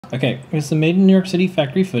Okay, here's some made in New York City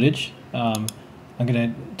factory footage. I'm going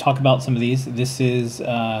to talk about some of these. This is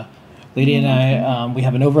Lady and I, we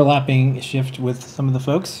have an overlapping shift with some of the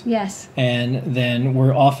folks. Yes. And then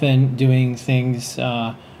we're often doing things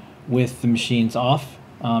with the machines off.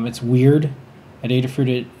 It's weird at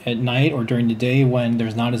Adafruit at night or during the day when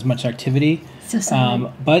there's not as much activity. So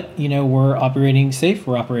sorry. But, you know, we're operating safe,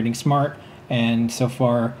 we're operating smart, and so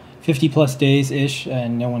far 50 plus days-ish,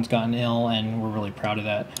 and no one's gotten ill, and we're really proud of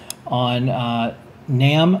that. On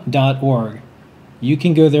nam.org, you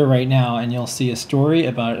can go there right now and you'll see a story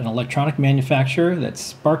about an electronic manufacturer that's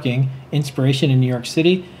sparking inspiration in New York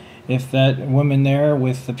City. If that woman there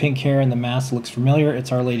with the pink hair and the mask looks familiar,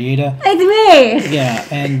 it's our Ladyada. It's me! Yeah,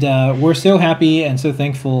 and we're so happy and so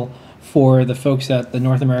thankful for the folks at the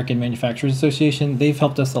North American Manufacturers Association. They've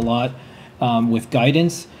helped us a lot with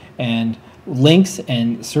guidance and links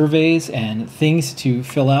and surveys and things to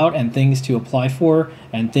fill out and things to apply for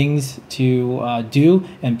and things to do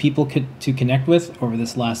and people to connect with over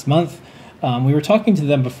this last month. We were talking to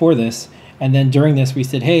them before this, and then during this we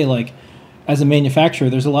said, hey, like, as a manufacturer,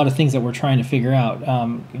 there's a lot of things that we're trying to figure out.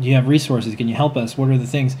 Do you have resources? Can you help us? What are the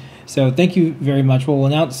things? So thank you very much. We'll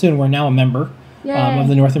announce soon we're now a member of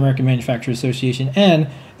the North American Manufacturers Association, and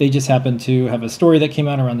they just happen to have a story that came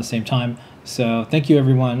out around the same time. So thank you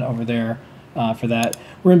everyone over there for that.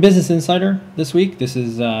 We're in Business Insider this week. This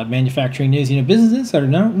is manufacturing news. You know, Business Insider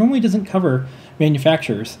normally doesn't cover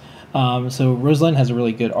manufacturers. So Rosalind has a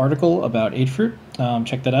really good article about Adafruit.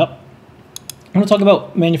 Check that out. I'm going to talk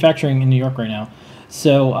about manufacturing in New York right now.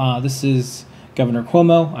 So this is Governor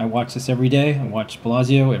Cuomo. I watch this every day. I watch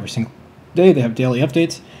Blasio every single day. They have daily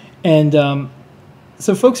updates. And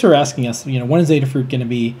so folks are asking us, you know, when is Adafruit going to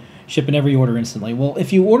be shipping every order instantly? Well,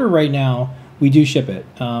 if you order right now, we do ship it.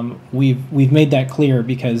 We've made that clear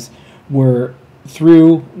because we're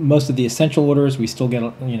through most of the essential orders. We still get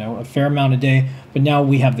a fair amount a day, but now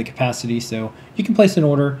we have the capacity, so you can place an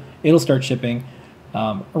order. It'll start shipping.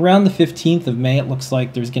 Around the 15th of May, it looks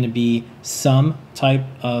like there's going to be some type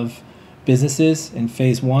of businesses in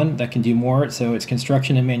phase 1 that can do more. So it's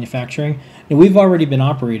construction and manufacturing. And we've already been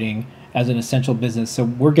operating as an essential business, so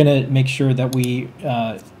we're going to make sure that we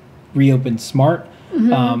reopen smart.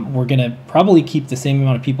 We're going to probably keep the same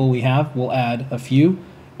amount of people we have. We'll add a few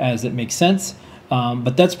as it makes sense.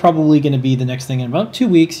 But that's probably going to be the next thing. In about 2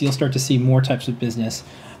 weeks, you'll start to see more types of business.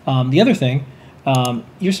 The other thing,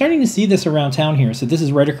 you're starting to see this around town here. So this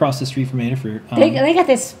is right across the street from Adafruit. They got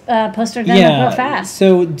this poster done real fast.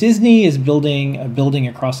 So Disney is building a building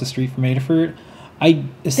across the street from Adafruit.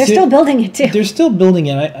 They're still building it too. They're still building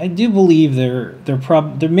it. I do believe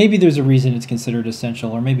maybe there's a reason it's considered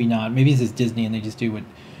essential, or maybe not. Maybe this is Disney and they just do what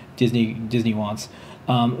Disney wants.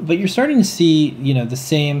 But you're starting to see, you know, the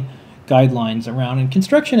same guidelines around in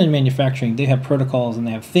construction and manufacturing. They have protocols and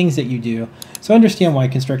they have things that you do. So I understand why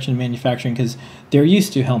construction and manufacturing, because they're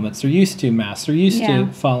used to helmets, they're used to masks, they're used to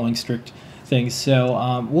following strict things.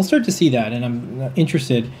 So we'll start to see that, and I'm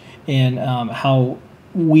interested in how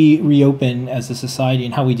we reopen as a society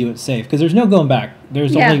and how we do it safe, because there's no going back.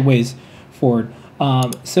 There's only ways forward.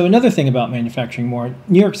 So another thing about manufacturing more,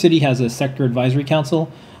 New York City has a sector advisory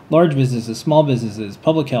council. Large businesses, small businesses,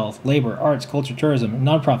 public health, labor, arts, culture, tourism,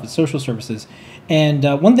 nonprofits, social services. And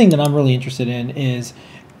one thing that I'm really interested in is,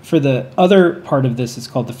 for the other part of this, is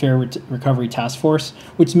called the Fair Recovery Task Force,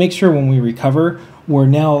 which makes sure when we recover, we're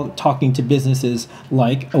now talking to businesses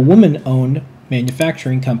like a woman-owned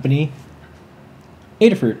manufacturing company,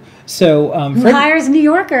 Adafruit. So who hires New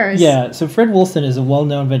Yorkers? Yeah, so Fred Wilson is a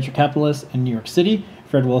well-known venture capitalist in New York City.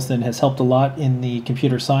 Fred Wilson has helped a lot in the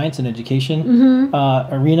computer science and education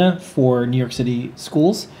arena for New York City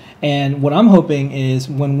schools. And what I'm hoping is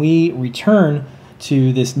when we return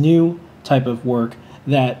to this new type of work,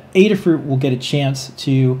 that Adafruit will get a chance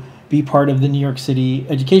to be part of the New York City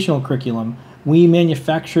educational curriculum. We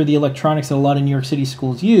manufacture the electronics that a lot of New York City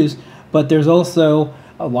schools use, but there's also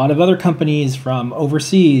a lot of other companies from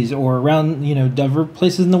overseas or around, you know, diverse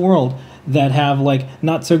places in the world that have like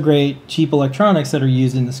not so great cheap electronics that are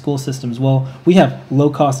used in the school systems. Well, we have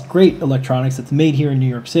low cost great electronics that's made here in New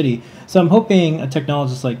York City. So I'm hoping a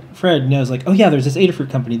technologist like Fred knows, like, oh yeah, there's this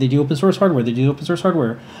Adafruit company. They do open source hardware. We're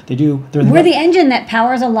the engine that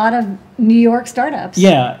powers a lot of New York startups.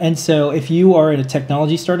 Yeah, and so if you are in a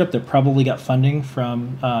technology startup that probably got funding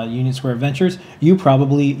from Union Square Ventures, you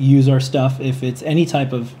probably use our stuff if it's any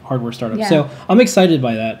type of hardware startup. Yeah. So I'm excited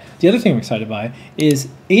by that. The other thing I'm excited by is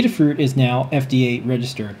Adafruit is now FDA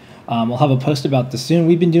registered. We'll have a post about this soon.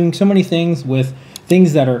 We've been doing so many things with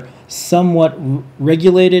things that are somewhat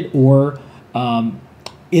regulated or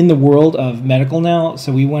in the world of medical now.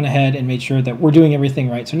 So we went ahead and made sure that we're doing everything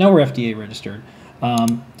right. So now we're FDA registered.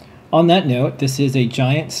 On that note, this is a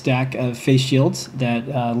giant stack of face shields that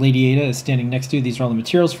Ladyada is standing next to. These are all the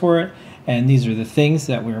materials for it, and these are the things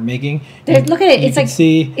that we're making. Look at it. It's like,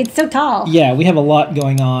 it's so tall. Yeah, we have a lot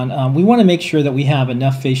going on. We want to make sure that we have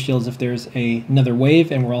enough face shields if there's another wave,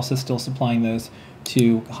 and we're also still supplying those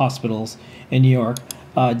to hospitals in New York.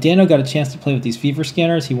 Dano got a chance to play with these fever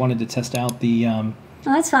scanners. He wanted to test out the... oh,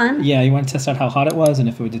 that's fun. Yeah, he wanted to test out how hot it was and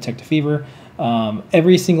if it would detect a fever.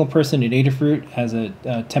 Every single person at Adafruit has a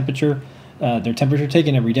temperature, their temperature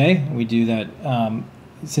taken every day. We do that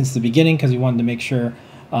since the beginning because we wanted to make sure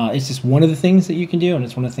it's just one of the things that you can do, and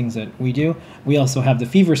it's one of the things that we do. We also have the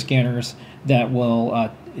fever scanners that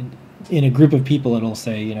will, in a group of people, it'll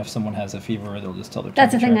say, if someone has a fever, they'll just tell their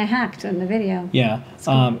temperature. That's the thing I hacked in the video. Yeah.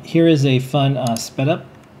 Cool. Here is a fun sped up.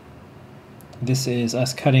 This is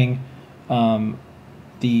us cutting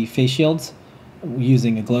the face shields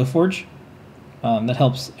using a Glowforge. That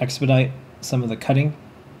helps expedite some of the cutting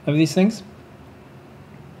of these things.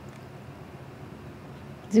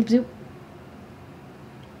 Zoop, zoop.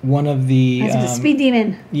 One of the... That's a speed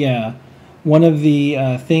demon. Yeah. One of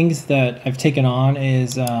the things that I've taken on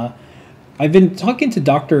is I've been talking to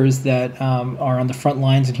doctors that are on the front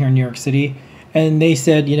lines in here in New York City, and they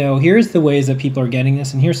said, here's the ways that people are getting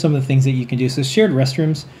this, and here's some of the things that you can do. So shared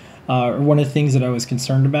restrooms are one of the things that I was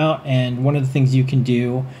concerned about, and one of the things you can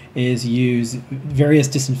do is use various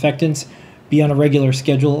disinfectants, be on a regular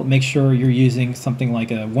schedule, make sure you're using something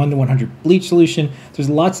like a 1 to 100 bleach solution. There's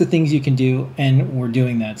lots of things you can do, and we're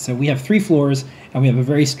doing that. So we have 3 floors, and we have a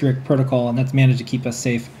very strict protocol, and that's managed to keep us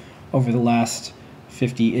safe over the last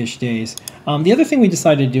 50-ish days. The other thing we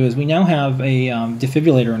decided to do is we now have a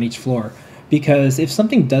defibrillator on each floor, because if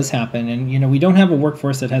something does happen, and we don't have a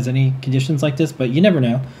workforce that has any conditions like this, but you never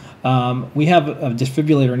know, we have a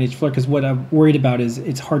defibrillator on each floor, because what I'm worried about is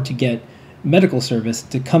it's hard to get medical service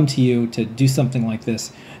to come to you to do something like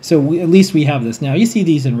this. So at least we have this now. You see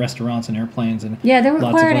these in restaurants and airplanes and yeah, they're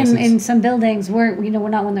required in some buildings. We're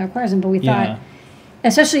not one that requires them, but we thought,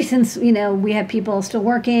 especially since we have people still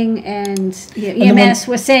working, and EMS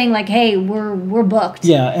was saying like, hey, we're booked.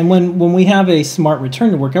 Yeah, and when we have a smart return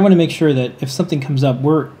to work, I want to make sure that if something comes up,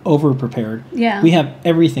 we're over prepared. Yeah, we have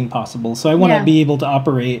everything possible. So I want to be able to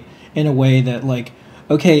operate in a way that, like,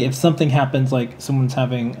 okay, if something happens, like someone's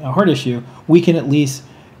having a heart issue, we can at least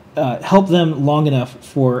help them long enough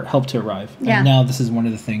for help to arrive. Yeah. And now this is one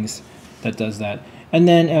of the things that does that. And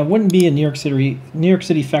then it wouldn't be a New York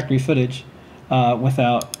City factory footage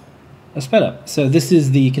without a sped up. So this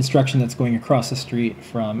is the construction that's going across the street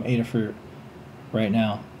from Adafruit right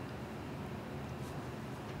now.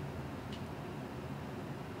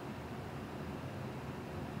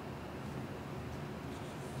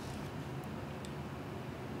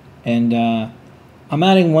 And I'm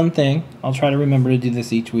adding one thing. I'll try to remember to do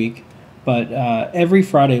this each week. But every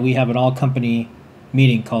Friday we have an all-company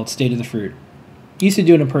meeting called State of the Fruit. Used to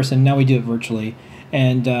do it in person. Now we do it virtually.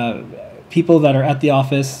 And people that are at the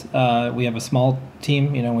office, we have a small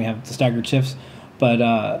team. We have the staggered shifts. But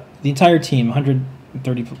the entire team,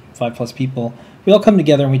 135 plus people, we all come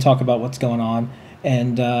together and we talk about what's going on.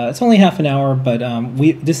 And it's only half an hour, but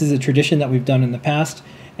this is a tradition that we've done in the past,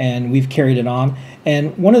 and we've carried it on.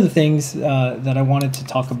 And one of the things that I wanted to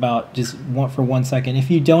talk about just for 1 second, if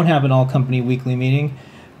you don't have an all-company weekly meeting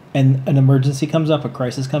and an emergency comes up, a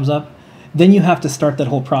crisis comes up, then you have to start that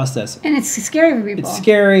whole process. And it's scary for people. It's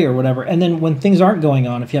scary or whatever. And then when things aren't going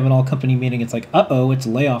on, if you have an all-company meeting, it's like, uh-oh, it's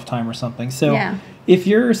layoff time or something. So if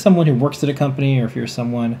you're someone who works at a company, or if you're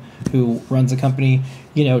someone who runs a company,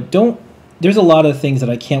 there's a lot of things that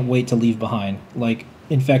I can't wait to leave behind, like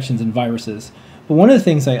infections and viruses. But one of the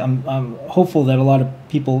things I'm hopeful that a lot of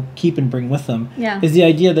people keep and bring with them is the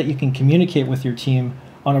idea that you can communicate with your team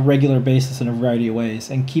on a regular basis in a variety of ways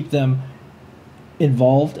and keep them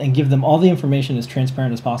involved and give them all the information as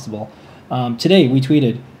transparent as possible. Today we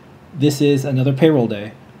tweeted, this is another payroll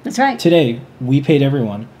day. That's right. Today we paid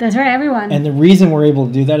everyone. That's right, everyone. And the reason we're able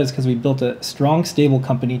to do that is because we built a strong, stable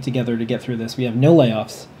company together to get through this. We have no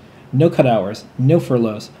layoffs, no cut hours, no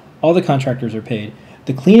furloughs. All the contractors are paid.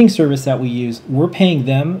 The cleaning service that we use, we're paying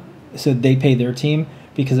them so they pay their team,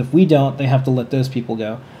 because if we don't, they have to let those people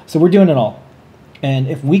go. So we're doing it all. And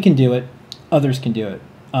if we can do it, others can do it.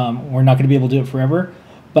 We're not going to be able to do it forever,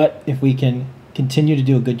 but if we can continue to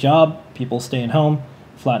do a good job, people staying home,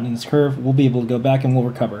 flattening this curve, we'll be able to go back and we'll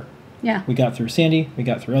recover. Yeah. We got through Sandy. We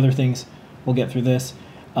got through other things. We'll get through this.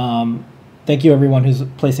 Thank you, everyone who's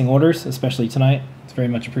placing orders, especially tonight. It's very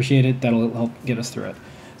much appreciated. That'll help get us through it.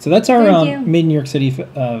 So that's our Made in New York City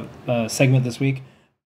segment this week.